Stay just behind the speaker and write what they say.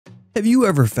Have you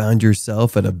ever found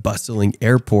yourself at a bustling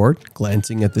airport,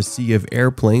 glancing at the sea of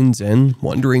airplanes and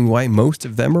wondering why most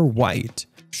of them are white?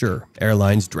 Sure,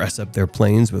 airlines dress up their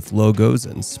planes with logos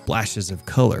and splashes of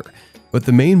color, but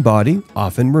the main body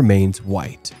often remains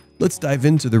white. Let's dive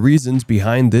into the reasons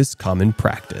behind this common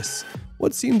practice.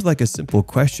 What seems like a simple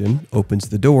question opens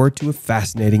the door to a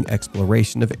fascinating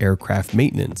exploration of aircraft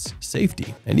maintenance,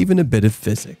 safety, and even a bit of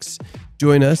physics.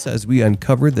 Join us as we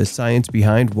uncover the science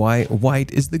behind why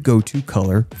white is the go-to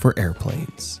color for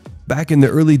airplanes. Back in the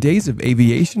early days of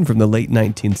aviation, from the late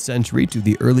 19th century to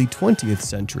the early 20th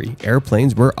century,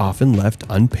 airplanes were often left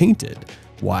unpainted.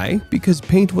 Why? Because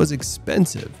paint was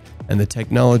expensive, and the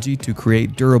technology to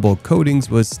create durable coatings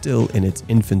was still in its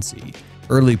infancy.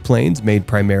 Early planes made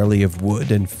primarily of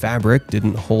wood and fabric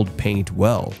didn't hold paint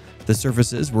well. The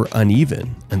surfaces were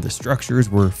uneven, and the structures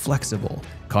were flexible,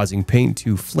 causing paint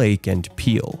to flake and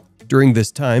peel. During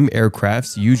this time,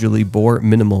 aircrafts usually bore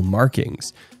minimal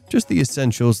markings, just the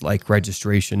essentials like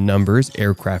registration numbers,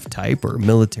 aircraft type, or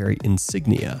military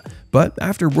insignia. But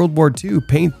after World War II,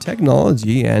 paint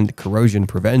technology and corrosion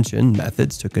prevention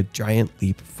methods took a giant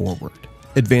leap forward.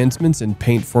 Advancements in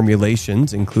paint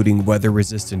formulations, including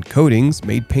weather-resistant coatings,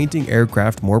 made painting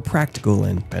aircraft more practical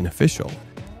and beneficial.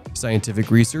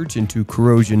 Scientific research into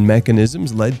corrosion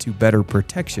mechanisms led to better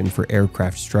protection for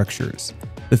aircraft structures.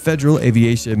 The Federal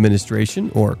Aviation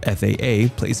Administration, or FAA,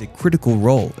 plays a critical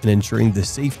role in ensuring the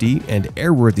safety and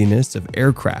airworthiness of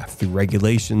aircraft through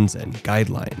regulations and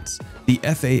guidelines. The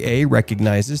FAA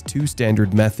recognizes two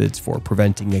standard methods for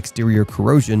preventing exterior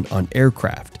corrosion on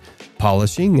aircraft: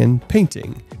 polishing and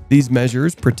painting. These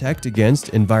measures protect against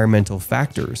environmental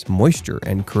factors, moisture,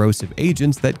 and corrosive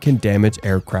agents that can damage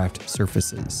aircraft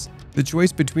surfaces. The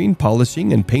choice between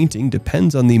polishing and painting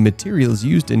depends on the materials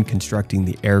used in constructing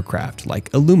the aircraft,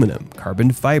 like aluminum,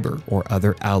 carbon fiber, or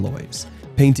other alloys.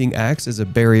 Painting acts as a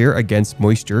barrier against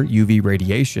moisture, UV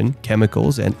radiation,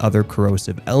 chemicals, and other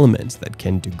corrosive elements that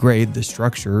can degrade the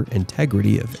structure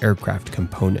integrity of aircraft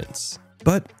components.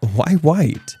 But why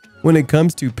white? When it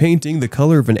comes to painting, the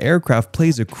color of an aircraft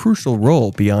plays a crucial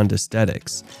role beyond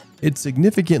aesthetics. It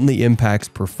significantly impacts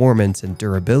performance and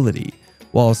durability.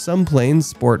 While some planes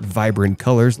sport vibrant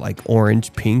colors like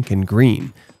orange, pink, and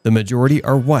green, the majority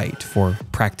are white for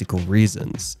practical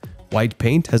reasons. White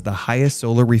paint has the highest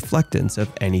solar reflectance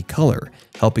of any color,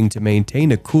 helping to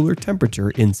maintain a cooler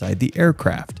temperature inside the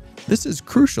aircraft. This is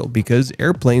crucial because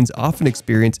airplanes often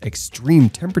experience extreme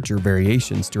temperature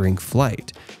variations during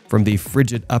flight, from the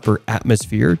frigid upper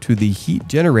atmosphere to the heat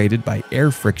generated by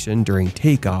air friction during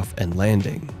takeoff and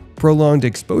landing. Prolonged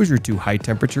exposure to high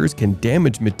temperatures can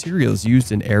damage materials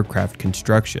used in aircraft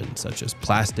construction, such as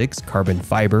plastics, carbon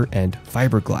fiber, and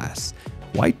fiberglass.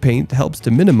 White paint helps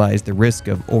to minimize the risk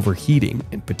of overheating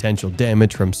and potential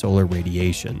damage from solar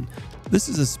radiation. This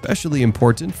is especially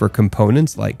important for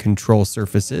components like control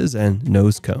surfaces and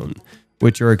nose cone,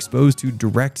 which are exposed to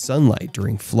direct sunlight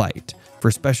during flight.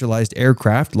 For specialized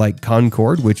aircraft like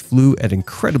Concorde, which flew at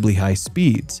incredibly high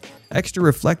speeds, extra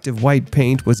reflective white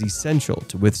paint was essential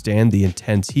to withstand the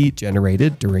intense heat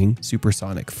generated during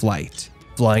supersonic flight.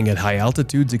 Flying at high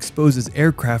altitudes exposes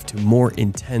aircraft to more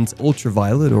intense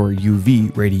ultraviolet or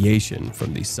UV radiation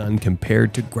from the sun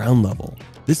compared to ground level.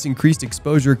 This increased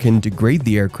exposure can degrade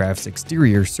the aircraft's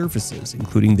exterior surfaces,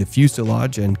 including the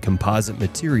fuselage and composite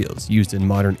materials used in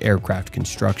modern aircraft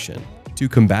construction. To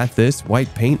combat this,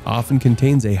 white paint often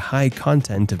contains a high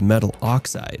content of metal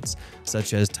oxides,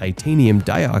 such as titanium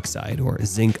dioxide or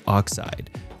zinc oxide,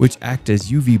 which act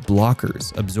as UV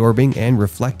blockers, absorbing and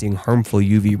reflecting harmful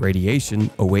UV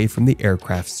radiation away from the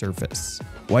aircraft's surface.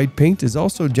 White paint is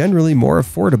also generally more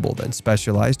affordable than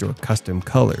specialized or custom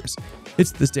colors.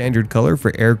 It's the standard color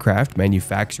for aircraft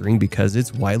manufacturing because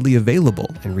it's widely available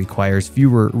and requires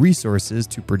fewer resources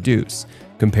to produce,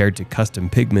 compared to custom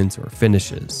pigments or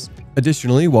finishes.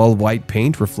 Additionally, while white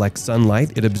paint reflects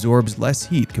sunlight, it absorbs less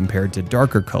heat compared to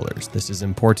darker colors. This is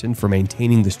important for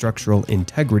maintaining the structural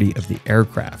integrity of the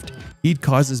aircraft. Heat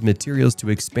causes materials to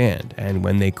expand, and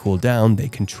when they cool down, they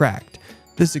contract.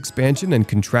 This expansion and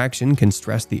contraction can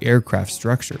stress the aircraft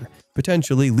structure,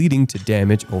 potentially leading to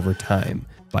damage over time.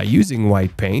 By using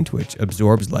white paint, which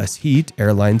absorbs less heat,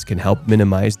 airlines can help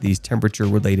minimize these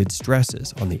temperature-related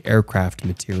stresses on the aircraft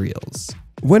materials.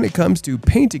 When it comes to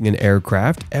painting an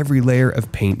aircraft, every layer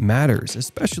of paint matters,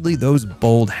 especially those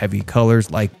bold, heavy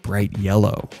colors like bright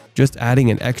yellow. Just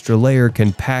adding an extra layer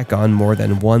can pack on more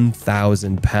than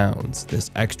 1,000 pounds.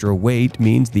 This extra weight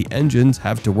means the engines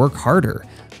have to work harder,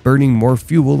 burning more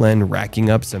fuel and racking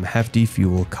up some hefty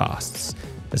fuel costs,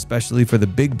 especially for the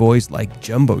big boys like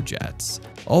jumbo jets.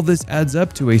 All this adds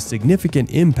up to a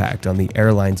significant impact on the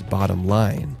airline's bottom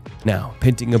line. Now,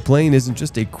 painting a plane isn't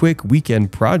just a quick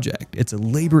weekend project, it's a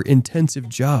labor-intensive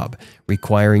job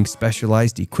requiring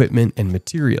specialized equipment and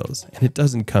materials, and it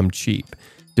doesn't come cheap.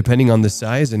 Depending on the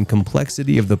size and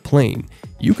complexity of the plane,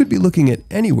 you could be looking at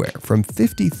anywhere from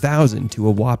 $50,000 to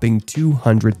a whopping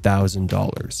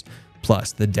 $200,000.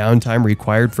 Plus, the downtime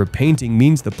required for painting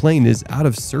means the plane is out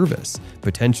of service,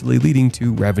 potentially leading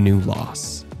to revenue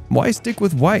loss. Why stick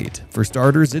with white? For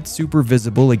starters, it's super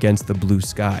visible against the blue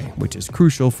sky, which is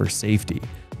crucial for safety.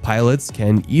 Pilots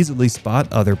can easily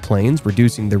spot other planes,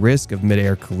 reducing the risk of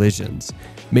mid-air collisions.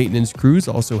 Maintenance crews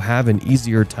also have an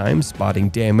easier time spotting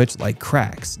damage like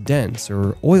cracks, dents,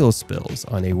 or oil spills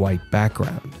on a white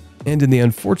background. And in the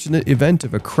unfortunate event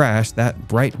of a crash, that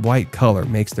bright white color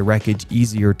makes the wreckage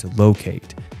easier to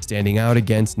locate, standing out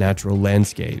against natural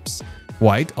landscapes.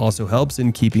 White also helps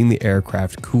in keeping the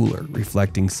aircraft cooler,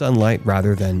 reflecting sunlight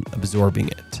rather than absorbing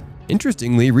it.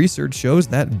 Interestingly, research shows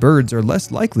that birds are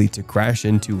less likely to crash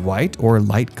into white or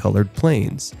light-colored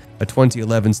planes. A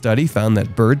 2011 study found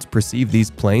that birds perceive these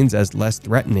planes as less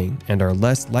threatening and are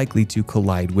less likely to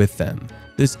collide with them.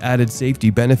 This added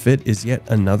safety benefit is yet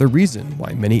another reason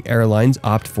why many airlines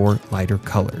opt for lighter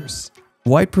colors.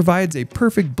 White provides a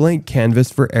perfect blank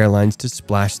canvas for airlines to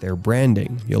splash their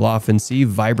branding. You'll often see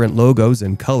vibrant logos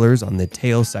and colors on the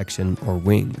tail section or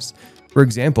wings. For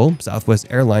example, Southwest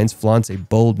Airlines flaunts a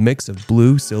bold mix of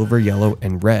blue, silver, yellow,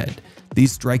 and red.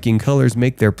 These striking colors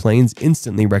make their planes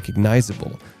instantly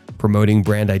recognizable, promoting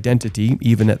brand identity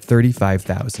even at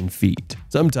 35,000 feet.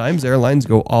 Sometimes airlines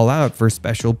go all out for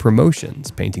special promotions,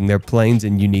 painting their planes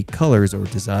in unique colors or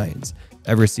designs.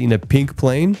 Ever seen a pink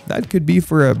plane? That could be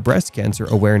for a breast cancer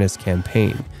awareness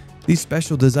campaign. These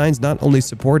special designs not only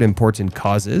support important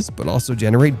causes, but also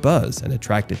generate buzz and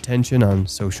attract attention on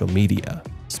social media.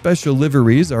 Special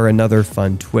liveries are another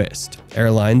fun twist.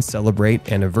 Airlines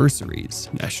celebrate anniversaries,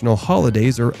 national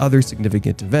holidays, or other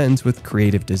significant events with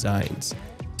creative designs.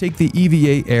 Take the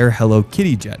EVA Air Hello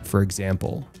Kitty jet, for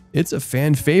example. It's a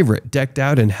fan favorite, decked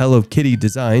out in Hello Kitty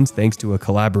designs thanks to a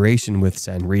collaboration with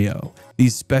Sanrio.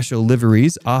 These special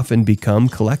liveries often become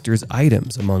collector's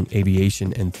items among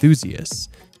aviation enthusiasts.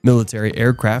 Military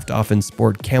aircraft often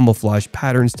sport camouflage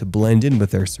patterns to blend in with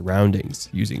their surroundings,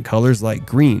 using colors like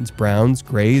greens, browns,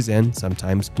 grays, and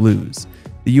sometimes blues.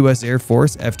 The U.S. Air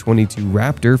Force F-22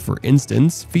 Raptor, for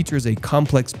instance, features a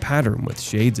complex pattern with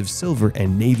shades of silver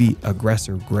and navy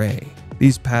aggressor gray.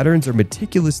 These patterns are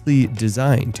meticulously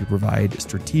designed to provide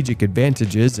strategic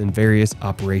advantages in various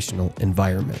operational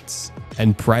environments.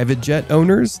 And private jet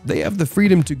owners, they have the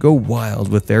freedom to go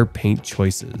wild with their paint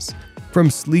choices. From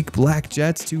sleek black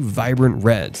jets to vibrant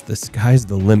reds, the sky's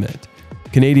the limit.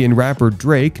 Canadian rapper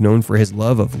Drake, known for his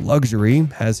love of luxury,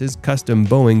 has his custom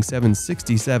Boeing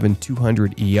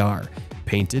 767-200ER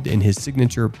painted in his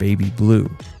signature baby blue,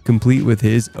 complete with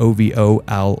his OVO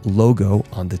OWL logo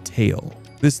on the tail.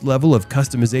 This level of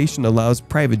customization allows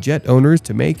private jet owners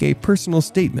to make a personal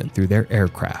statement through their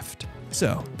aircraft.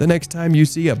 So, the next time you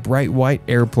see a bright white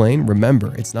airplane,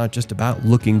 remember it's not just about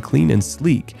looking clean and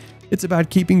sleek. It's about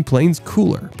keeping planes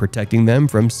cooler, protecting them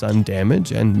from sun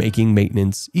damage, and making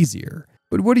maintenance easier.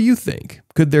 But what do you think?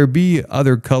 Could there be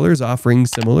other colors offering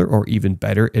similar or even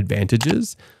better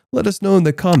advantages? Let us know in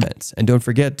the comments, and don't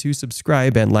forget to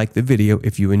subscribe and like the video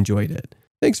if you enjoyed it.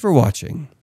 Thanks for watching.